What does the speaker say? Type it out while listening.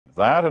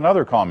That and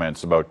other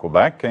comments about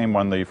Quebec came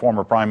when the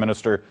former Prime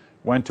Minister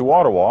went to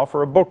Ottawa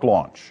for a book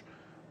launch.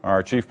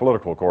 Our chief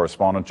political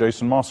correspondent,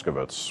 Jason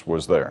Moskowitz,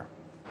 was there.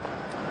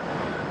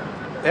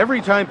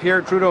 Every time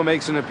Pierre Trudeau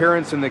makes an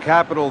appearance in the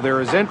capital,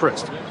 there is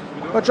interest.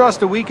 But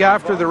just a week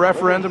after the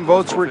referendum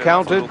votes were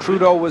counted,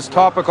 Trudeau was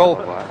topical,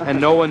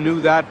 and no one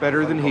knew that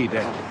better than he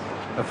did.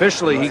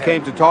 Officially, he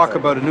came to talk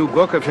about a new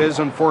book of his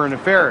on foreign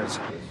affairs.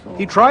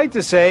 He tried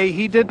to say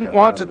he didn't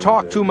want to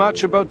talk too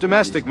much about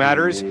domestic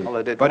matters,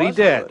 but he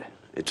did.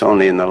 It's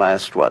only in the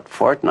last,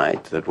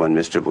 fortnight that when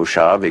Mr.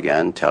 Bouchard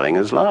began telling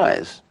his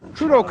lies.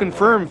 Trudeau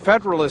confirmed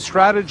Federalist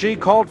strategy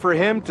called for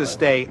him to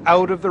stay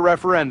out of the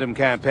referendum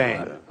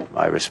campaign.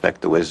 I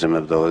respect the wisdom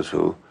of those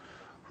who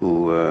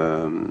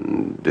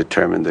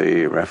determined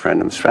the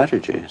referendum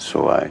strategy,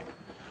 so I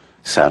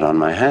sat on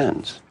my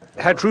hands.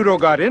 Had Trudeau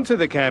got into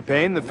the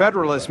campaign, the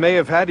Federalists may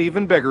have had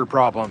even bigger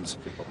problems.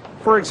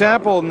 For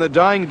example, in the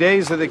dying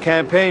days of the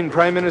campaign,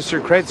 Prime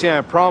Minister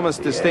Chrétien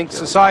promised distinct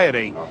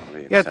society.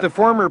 Yet the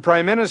former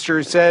Prime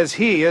Minister says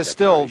he is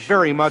still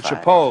very much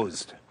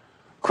opposed.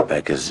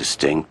 Quebec is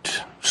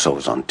distinct, so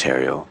is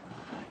Ontario.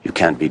 You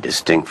can't be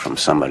distinct from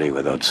somebody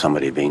without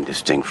somebody being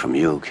distinct from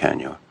you, can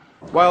you?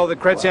 While the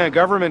Chrétien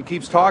government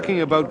keeps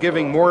talking about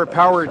giving more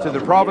power to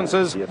the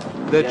provinces,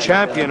 the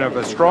champion of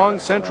a strong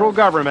central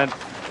government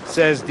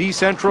says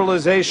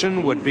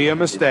decentralization would be a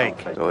mistake.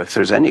 So if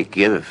there's any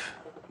give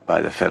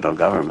by the federal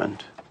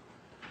government,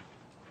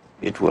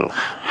 it will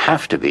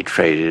have to be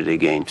traded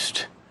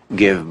against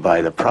give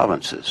by the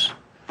provinces.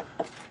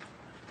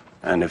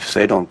 And if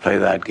they don't play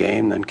that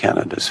game, then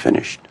Canada's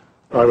finished.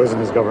 I was in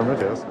his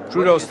government, yes.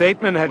 Trudeau's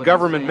statement had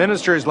government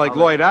ministers like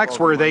Lloyd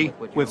Axworthy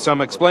with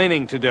some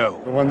explaining to do.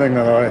 The one thing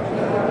that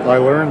I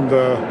learned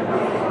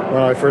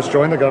when I first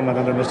joined the government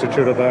under Mr.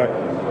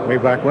 Trudeau way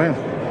back when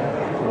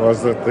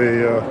was that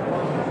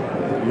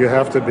you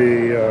have to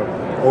be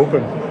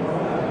open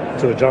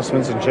to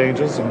adjustments and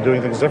changes and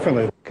doing things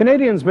differently.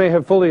 Canadians may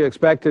have fully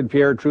expected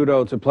Pierre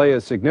Trudeau to play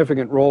a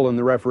significant role in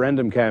the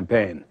referendum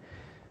campaign.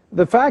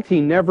 The fact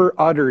he never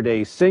uttered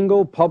a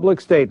single public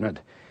statement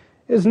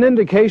is an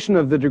indication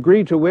of the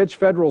degree to which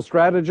federal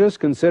strategists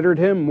considered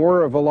him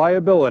more of a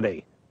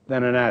liability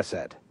than an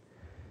asset.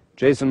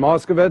 Jason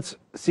Moskowitz,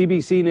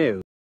 CBC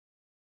News.